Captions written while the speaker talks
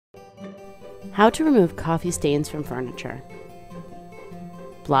How to remove coffee stains from furniture.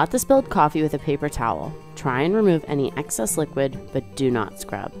 Blot the spilled coffee with a paper towel. Try and remove any excess liquid, but do not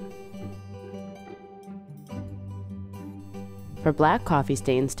scrub. For black coffee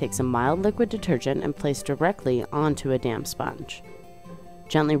stains, take some mild liquid detergent and place directly onto a damp sponge.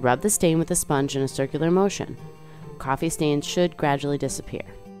 Gently rub the stain with a sponge in a circular motion. Coffee stains should gradually disappear.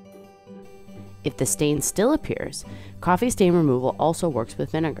 If the stain still appears, coffee stain removal also works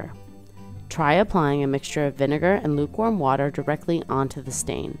with vinegar. Try applying a mixture of vinegar and lukewarm water directly onto the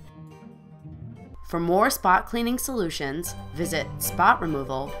stain. For more spot cleaning solutions, visit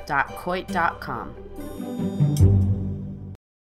spotremoval.coit.com.